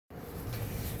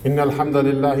إن الحمد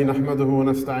لله نحمده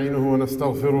ونستعينه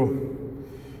ونستغفره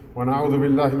ونعوذ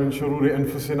بالله من شرور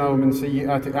أنفسنا ومن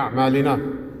سيئات أعمالنا.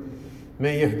 من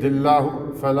يهد الله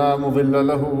فلا مضل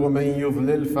له ومن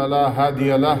يضلل فلا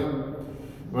هادي له،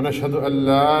 ونشهد أن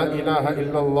لا إله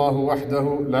إلا الله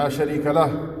وحده لا شريك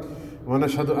له،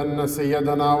 ونشهد أن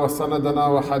سيدنا وسندنا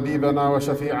وحبيبنا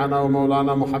وشفيعنا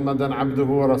ومولانا محمدا عبده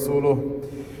ورسوله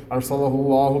أرسله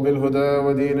الله بالهدى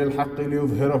ودين الحق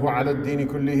ليظهره على الدين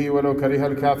كله ولو كره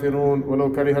الكافرون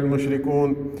ولو كره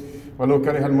المشركون ولو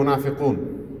كره المنافقون.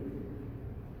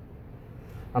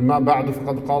 أما بعد،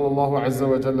 فقد قال الله عز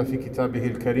وجل في كتابه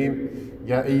الكريم: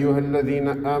 يا أيها الذين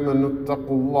آمنوا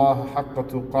اتقوا الله حق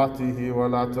تقاته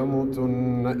ولا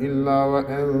تموتن إلا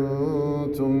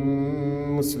وأنتم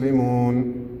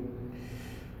مسلمون.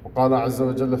 وقال عز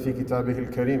وجل في كتابه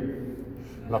الكريم: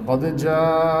 لقد جاءكم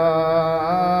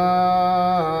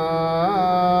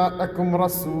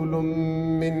رسول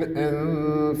من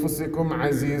أنفسكم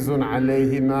عزيز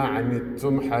عليه ما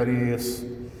عنتم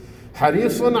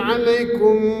حريص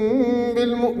عليكم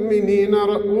بالمؤمنين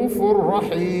رؤوف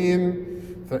رحيم،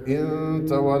 فإن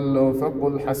تولوا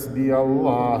فقل حسبي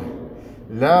الله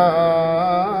لا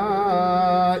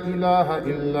إله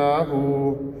إلا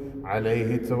هو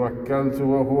عليه توكلت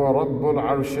وهو رب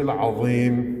العرش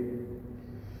العظيم.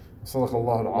 صدق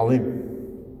الله العظيم.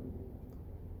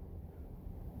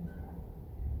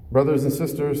 Brothers and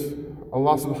sisters,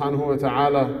 Allah subhanahu wa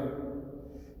ta'ala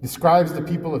describes the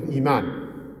people of Iman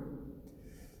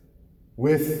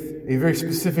with a very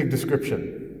specific description.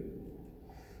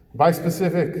 By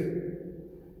specific,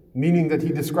 meaning that He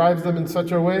describes them in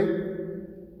such a way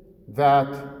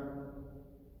that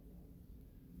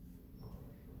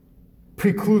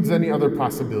precludes any other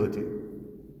possibility.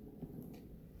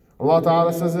 Allah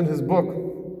Ta'ala says in His book,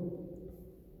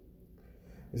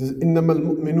 He says, إِنَّمَا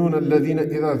الْمُؤْمِنُونَ الَّذِينَ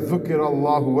إِذَا ذُكِرَ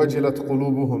اللَّهُ وَجِلَتْ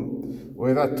قُلُوبُهُمْ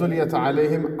وَإِذَا تُلِيَتْ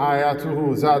عَلَيْهِمْ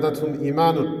آيَاتُهُ زَادَتْهُمْ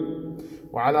إِيمَانًا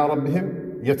وَعَلَى رَبِّهِمْ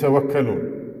يَتَوَكَّلُونَ.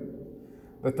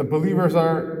 That the believers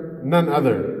are none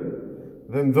other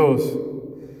than those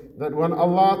that when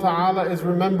Allah Ta'ala is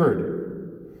remembered,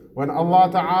 when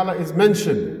Allah Ta'ala is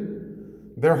mentioned,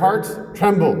 their hearts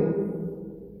tremble.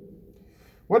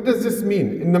 What does this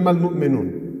mean? إِنَّمَا الْمُؤْمِنُونَ.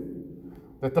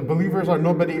 That the believers are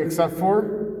nobody except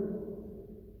for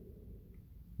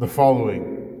the following.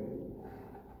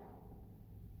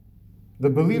 The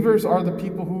believers are the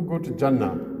people who go to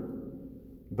Jannah.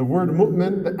 The word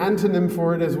mu'min, the antonym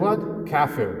for it is what?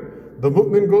 Kafir. The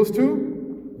mu'min goes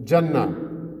to Jannah.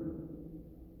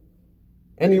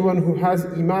 Anyone who has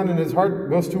iman in his heart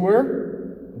goes to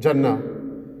where? Jannah.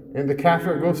 And the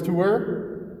kafir goes to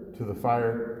where? To the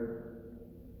fire.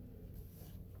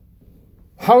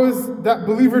 How is that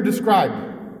believer described?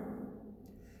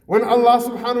 When Allah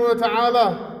subhanahu wa ta'ala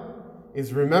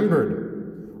is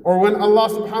remembered, or when Allah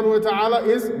subhanahu wa ta'ala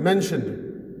is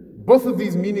mentioned. Both of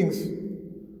these meanings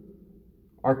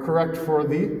are correct for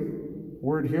the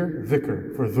word here,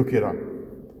 dhikr, for dhukira.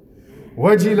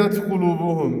 Wajilat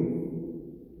qulubuhum.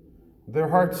 Their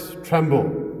hearts tremble.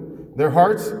 Their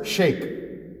hearts shake.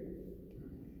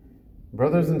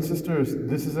 Brothers and sisters,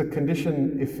 this is a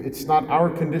condition. If it's not our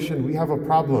condition, we have a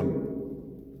problem.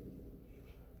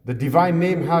 The divine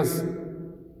name has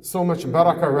so much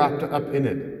barakah wrapped up in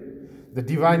it. The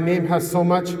divine name has so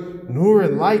much nur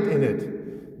and light in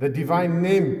it. The divine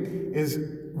name is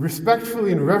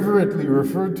respectfully and reverently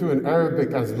referred to in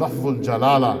Arabic as lafzul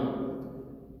jalala,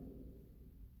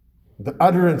 the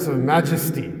utterance of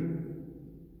majesty.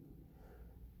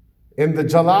 And the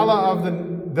jalala of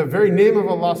the very name of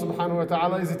Allah subhanahu wa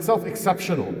ta'ala is itself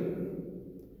exceptional.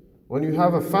 When you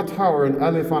have a fatha or an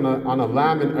alif on a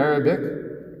lam in Arabic,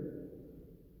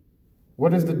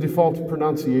 what is the default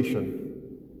pronunciation?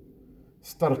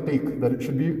 Starqiq, that it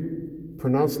should be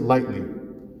pronounced lightly.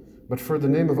 But for the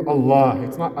name of Allah,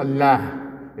 it's not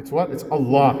Allah. It's what? It's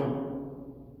Allah.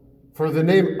 For the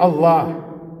name Allah,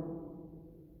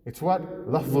 it's what?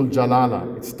 Lafzul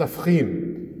jalala. It's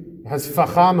tafkhim. It has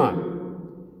fakhama.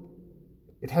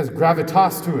 It has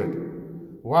gravitas to it.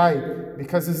 Why?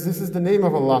 Because this is the name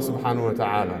of Allah subhanahu wa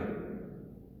ta'ala.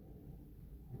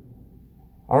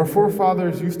 Our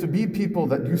forefathers used to be people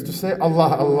that used to say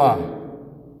Allah, Allah.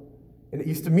 And it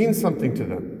used to mean something to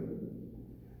them.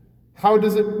 How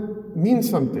does it mean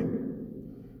something?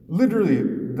 Literally,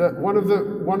 one of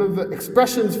the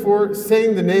expressions for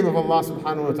saying the name of Allah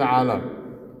subhanahu wa ta'ala,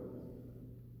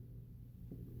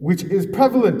 which is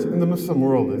prevalent in the Muslim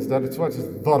world, is that it's what is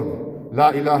dharb.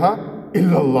 La ilaha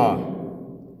illallah.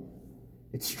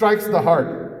 It strikes the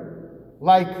heart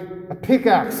like a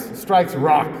pickaxe strikes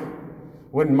rock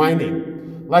when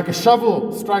mining, like a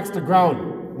shovel strikes the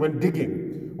ground when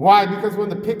digging. Why? Because when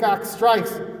the pickaxe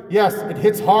strikes, yes, it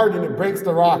hits hard and it breaks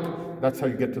the rock. That's how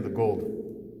you get to the gold.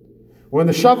 When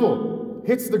the shovel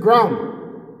hits the ground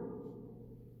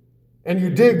and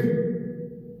you dig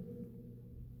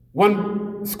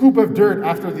one scoop of dirt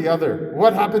after the other,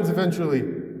 what happens eventually?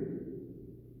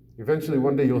 Eventually,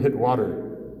 one day you'll hit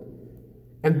water.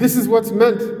 And this is what's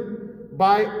meant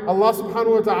by Allah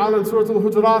subhanahu wa ta'ala in Surah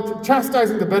Al-Hujurat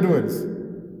chastising the Bedouins.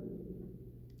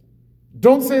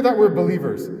 Don't say that we're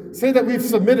believers. Say that we've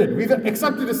submitted, we've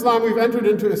accepted Islam, we've entered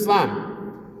into Islam.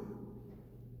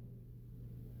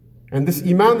 And this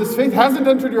iman, this faith hasn't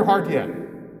entered your heart yet.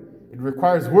 It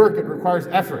requires work, it requires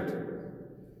effort.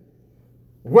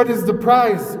 What is the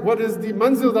prize? What is the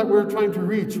manzil that we're trying to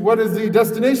reach? What is the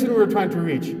destination we're trying to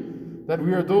reach? That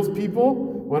we are those people,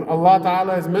 when Allah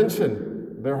Ta'ala is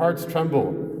mentioned, their hearts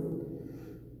tremble.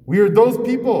 We are those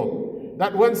people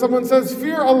that when someone says,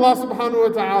 fear Allah subhanahu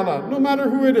wa ta'ala, no matter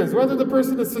who it is, whether the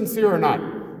person is sincere or not,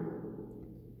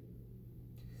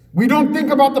 we don't think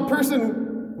about the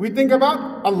person, we think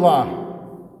about Allah.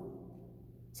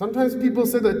 Sometimes people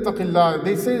say that taqillah,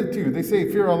 they say it too, they say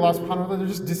fear Allah subhanahu wa ta'ala, they're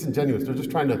just disingenuous, they're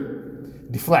just trying to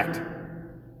deflect.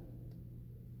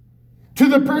 To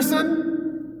the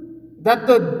person that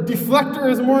the deflector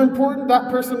is more important,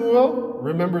 that person will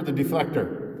remember the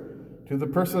deflector. To the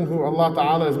person who Allah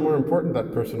Ta'ala is more important,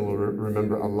 that person will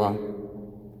remember Allah.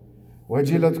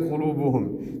 وَجِلَتْ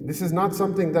قُلُوبُهُمْ. This is not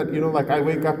something that, like I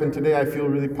wake up and today I feel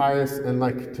really pious, and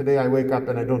like today I wake up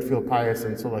and I don't feel pious,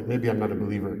 and so like maybe I'm not a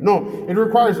believer. No, it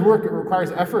requires work, it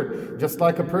requires effort. Just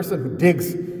like a person who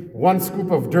digs one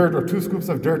scoop of dirt or two scoops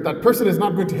of dirt, that person is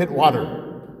not going to hit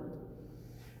water.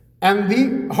 And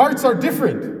the hearts are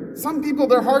different. Some people,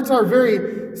 their hearts are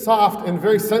very soft and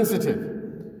very sensitive.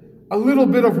 A little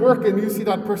bit of work and you see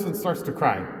that person starts to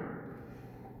cry.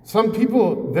 Some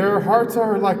people, their hearts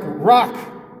are like rock.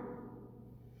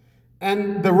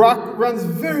 And the rock runs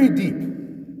very deep.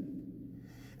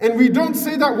 And we don't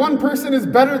say that one person is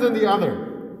better than the other.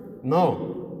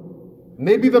 No.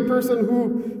 Maybe the person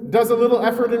who does a little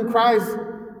effort and cries,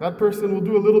 that person will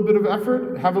do a little bit of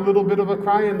effort, have a little bit of a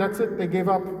cry, and that's it. They gave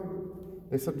up.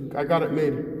 They said, I got it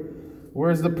made.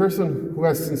 Whereas the person who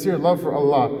has sincere love for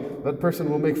Allah, that person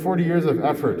will make 40 years of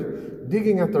effort,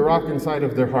 digging at the rock inside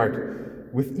of their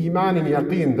heart, with iman and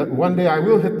yaqeen, that one day I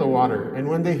will hit the water. And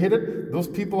when they hit it, those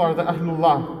people are the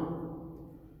Ahlullah.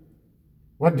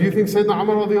 What do you think Sayyidina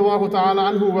Umar radiallahu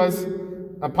ta'ala anhu was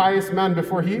a pious man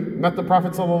before he met the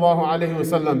Prophet sallallahu alayhi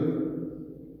wasallam?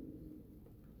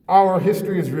 Our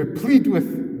history is replete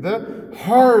with the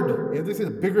hard, they say the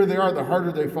bigger they are, the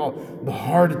harder they fall. The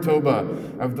hard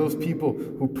tawbah of those people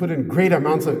who put in great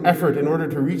amounts of effort in order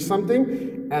to reach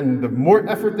something, and the more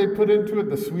effort they put into it,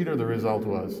 the sweeter the result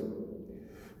was.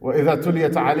 وَإِذَا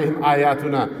تُلِيَتْ عَلَيْهِمْ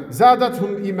آيَاتُنَا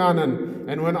زَادَتْهُمْ إِيمَانًا.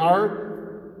 And when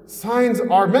our signs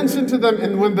are mentioned to them,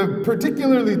 and when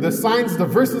particularly the signs, the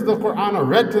verses of the Quran are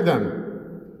read to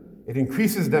them, it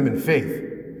increases them in faith.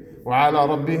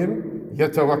 وَعَلَى رَبِّهِمْ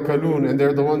يَتَوَكَّلُونَ. And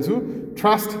they're the ones who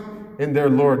trust in their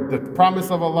Lord. The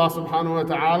promise of Allah subhanahu wa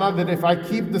ta'ala that if I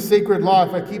keep the sacred law,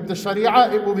 if I keep the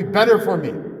sharia, it will be better for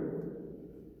me.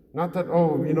 Not that,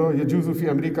 yajuzu fi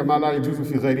amrika ma la yajuzu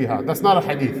fi ghayriha. That's not a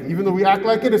hadith. Even though we act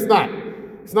like it, it's not.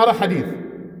 It's not a hadith.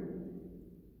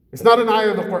 It's not an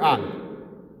ayah of the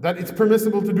Quran. That it's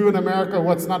permissible to do in America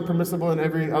what's not permissible in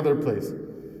every other place.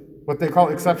 What they call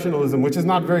exceptionalism, which is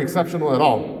not very exceptional at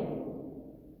all.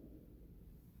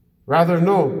 Rather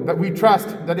know that we trust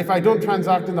that if I don't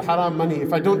transact in the haram money,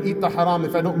 if I don't eat the haram,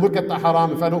 if I don't look at the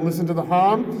haram, if I don't listen to the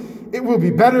haram, it will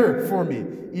be better for me,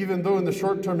 even though in the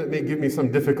short term it may give me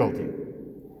some difficulty.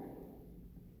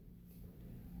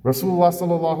 Rasulullah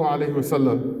sallallahu alayhi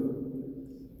wasallam,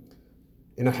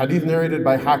 in a hadith narrated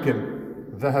by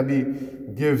Hakim,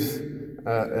 Dhahabi gives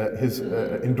his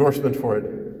endorsement for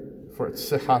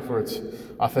its sihha, for its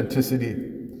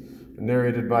authenticity.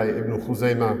 Narrated by Ibn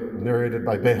Khuzaymah, narrated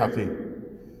by Bayhaqi,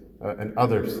 and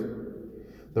others.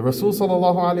 The Rasul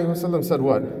sallallahu alayhi wa sallam said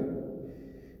what?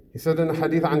 He said in a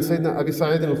hadith عن سيدنا أبي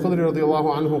سعيد الخدري رضي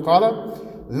الله عنه قال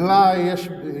لا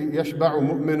يشبع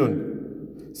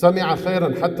مؤمن سمع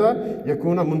خيرا حتى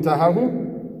يكون منتهاه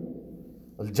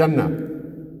الجنة.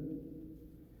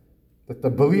 That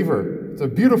the believer, it's a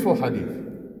beautiful hadith.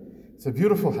 It's a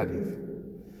beautiful hadith.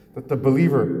 That the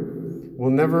believer will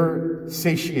never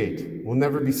satiate, will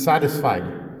never be satisfied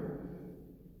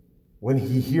when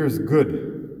he hears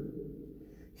good.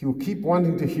 He will keep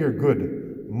wanting to hear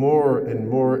good more and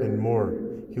more and more.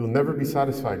 He will never be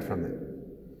satisfied from it.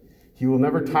 He will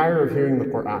never tire of hearing the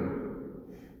Quran.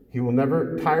 He will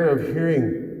never tire of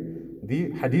hearing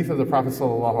the hadith of the Prophet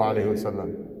sallallahu alaihi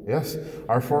wasallam. Yes,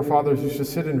 our forefathers used to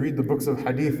sit and read the books of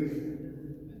hadith.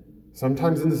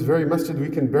 Sometimes in this very masjid we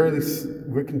can barely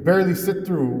sit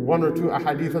through one or two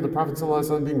ahadith of the Prophet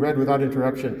ﷺ being read without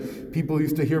interruption. People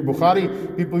used to hear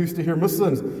Bukhari, people used to hear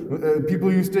Muslims,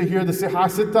 people used to hear the Sihah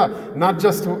Sitta, not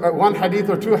just one hadith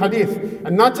or two hadith,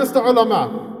 and not just the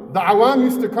ulama. The awam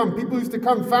used to come, people used to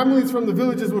come, families from the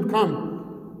villages would come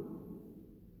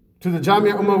to the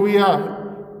Jamia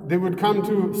Umayyah, they would come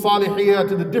to Salihiyah,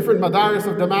 to the different madaris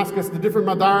of Damascus, the different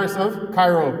madaris of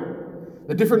Cairo,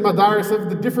 the different madaris of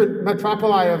the different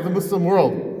metropoli of the Muslim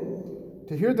world,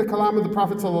 to hear the kalam of the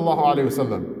Prophet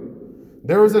ﷺ.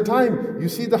 There was a time, you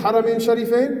see the Haramain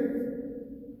Sharifain?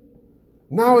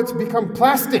 Now it's become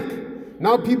plastic.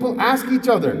 Now people ask each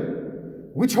other,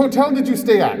 which hotel did you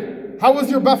stay at? How was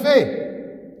your buffet?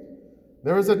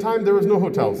 There was a time there was no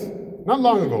hotels. Not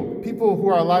long ago. People who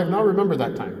are alive now remember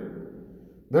that time.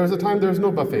 There was a time there was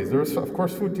no buffets. There was, of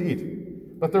course, food to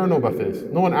eat, but there were no buffets.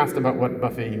 No one asked about what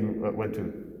buffet you went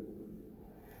to.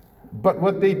 But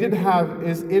what they did have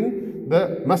is in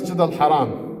the Masjid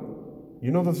al-Haram. You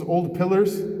know those old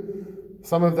pillars?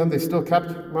 Some of them they still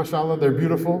kept, mashallah, they're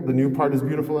beautiful. The new part is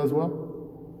beautiful as well.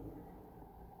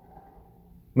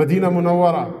 Medina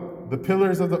Munawwara, the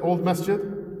pillars of the old masjid.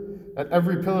 At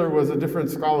every pillar was a different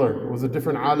scholar, was a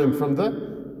different alim from the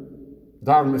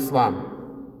Dar al-Islam.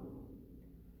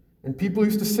 And people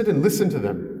used to sit and listen to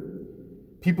them.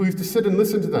 People used to sit and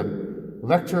listen to them.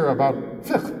 Lecture about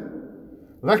fiqh.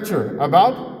 Lecture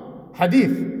about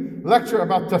hadith. Lecture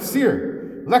about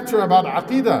tafsir. Lecture about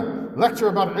aqidah. Lecture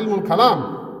about ilm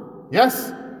al-kalam.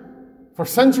 Yes? For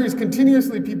centuries,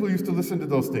 continuously, people used to listen to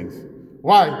those things.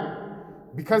 Why?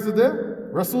 Because of the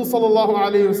Rasul sallallahu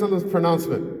alayhi wa sallam's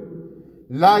pronouncement.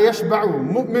 لا يشبع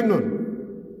مؤمن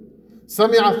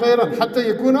سمع خيرا حتى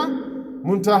يكون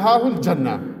منتهاه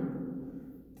الجنة.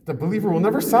 The believer will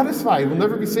never satisfy, will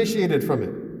never be satiated from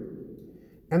it.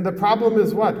 And the problem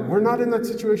is what? We're not in that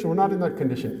situation, we're not in that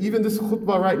condition. Even this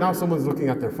khutbah right now, someone's looking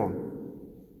at their phone.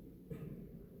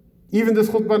 Even this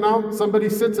khutbah now, somebody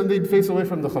sits and they face away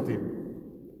from the khatib.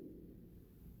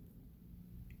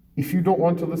 If you don't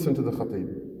want to listen to the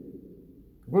khatib,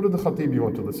 go to the khatib you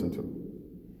want to listen to.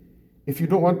 If you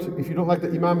don't like the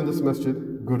imam in this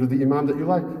masjid, go to the imam that you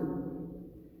like.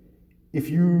 If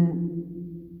you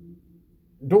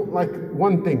don't like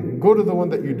one thing, go to the one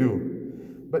that you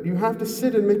do. But you have to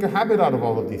sit and make a habit out of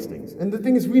all of these things. And the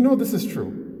thing is, we know this is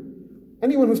true.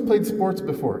 Anyone who's played sports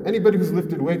before, anybody who's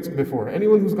lifted weights before,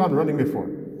 anyone who's gone running before,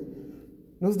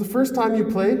 knows the first time you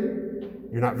play,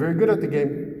 you're not very good at the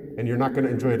game, and you're not going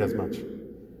to enjoy it as much.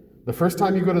 The first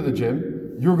time you go to the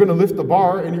gym, you're going to lift the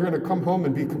bar, and you're going to come home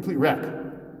and be a complete wreck.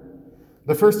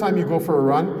 The first time you go for a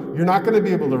run, you're not going to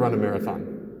be able to run a marathon.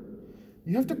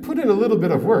 You have to put in a little bit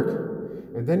of work.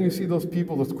 And then you see those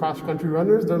people, those cross-country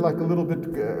runners, they're like a little bit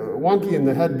wonky in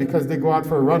the head because they go out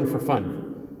for a run for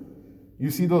fun. You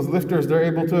see those lifters, they're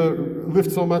able to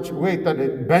lift so much weight that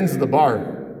it bends the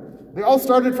bar. They all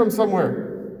started from somewhere.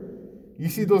 You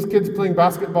see those kids playing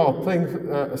basketball, playing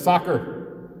soccer.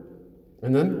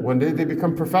 And then one day they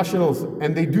become professionals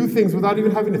and they do things without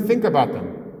even having to think about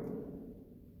them.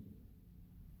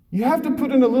 You have to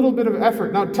put in a little bit of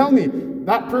effort. Now tell me,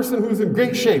 that person who's in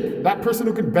great shape, that person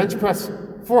who can bench press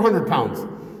 400 pounds,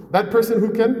 that person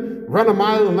who can run a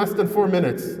mile in less than 4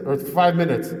 minutes or 5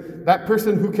 minutes, that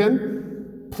person who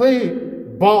can play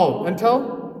ball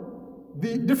until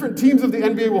the different teams of the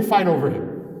NBA will fight over him.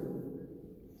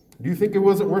 Do you think it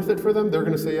wasn't worth it for them? They're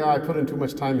going to say, yeah, I put in too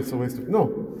much time, it's a waste of...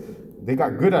 No, they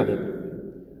got good at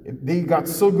it. They got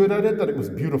so good at it that it was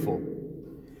beautiful.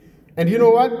 And you know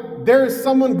what? There is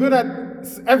someone good at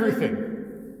everything.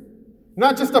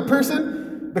 Not just a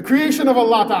person, the creation of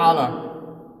Allah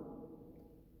Ta'ala.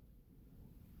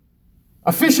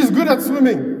 A fish is good at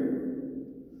swimming.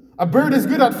 A bird is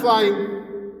good at flying.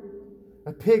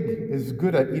 A pig is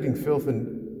good at eating filth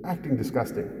and acting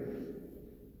disgusting.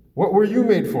 What were you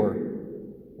made for?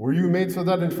 Were you made so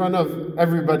that in front of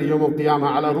everybody, Yawm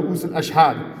al-Qiyamah, ala ru'us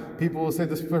al-ashhad, people will say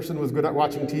this person was good at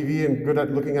watching TV and good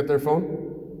at looking at their phone?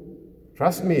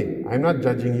 Trust me, I'm not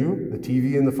judging you. The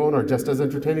TV and the phone are just as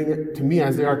entertaining to me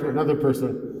as they are to another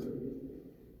person.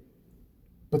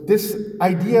 But this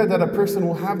idea that a person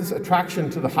will have this attraction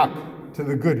to the haqq, to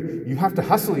the good, you have to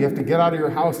hustle, you have to get out of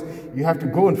your house, you have to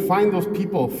go and find those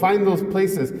people, find those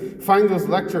places, find those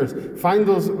lectures, find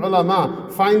those ulama,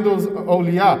 find those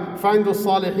awliya, find those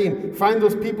salihin, find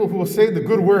those people who will say the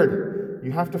good word.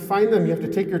 You have to find them, you have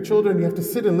to take your children, you have to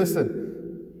sit and listen.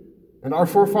 And our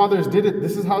forefathers did it.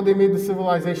 This is how they made the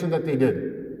civilization that they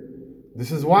did.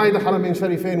 This is why the Haramain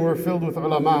Sharifain were filled with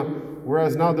ulama,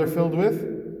 whereas now they're filled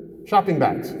with shopping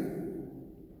bags.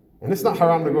 And it's not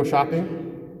haram to go shopping,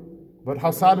 but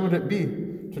how sad would it be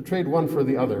to trade one for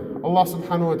the other? Allah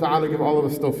subhanahu wa ta'ala give all of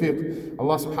us tawfiq.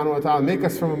 Allah subhanahu wa ta'ala make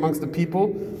us from amongst the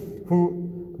people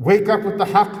who wake up with the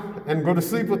haqq and go to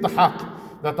sleep with the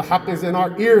haqq. That the haqq is in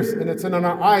our ears and it's in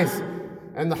our eyes.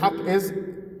 And the haqq is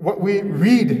what we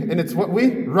read and it's what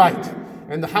we write.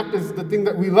 And the haqq is the thing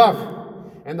that we love.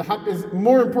 And the haqq is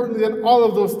more importantly than all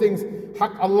of those things.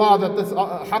 Haqq Allah, that this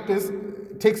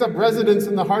haqq takes up residence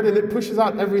in the heart and it pushes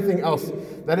out everything else.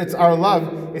 That it's our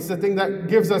love. It's the thing that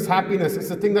gives us happiness. It's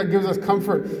the thing that gives us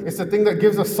comfort. It's the thing that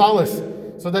gives us solace.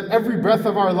 So that every breath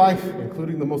of our life,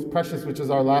 including the most precious, which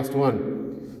is our last one,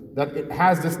 that it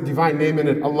has this divine name in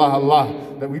it, Allah,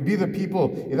 Allah. That we be the people,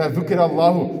 إِذَا ذُكِرَ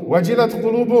اللَّهُ وَجِلَتْ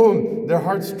قُلُوبُهُم, their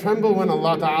hearts tremble when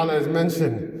Allah Ta'ala is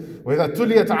mentioned. وَإِذَا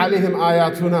تُلِيَتْ عَلَيْهِمْ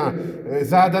آيَاتُنَا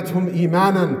زَادَتْهُمْ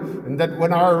إِيمَانًا, and that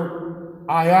when our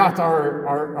ayat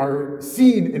are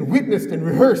seen and witnessed and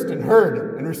rehearsed and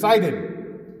heard and recited,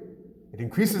 it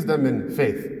increases them in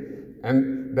faith.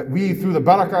 And that we, through the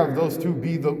barakah of those two,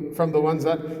 be from the ones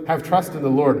that have trust in the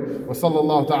Lord. وصلى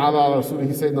الله تعالى على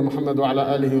رسوله سيدنا محمد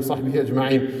وعلى آله وصحبه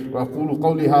أجمعين وأقول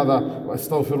قولي هذا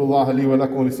وأستغفر الله لي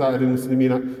ولكم ولسائر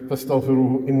المسلمين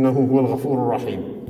فاستغفروه إنه هو الغفور الرحيم.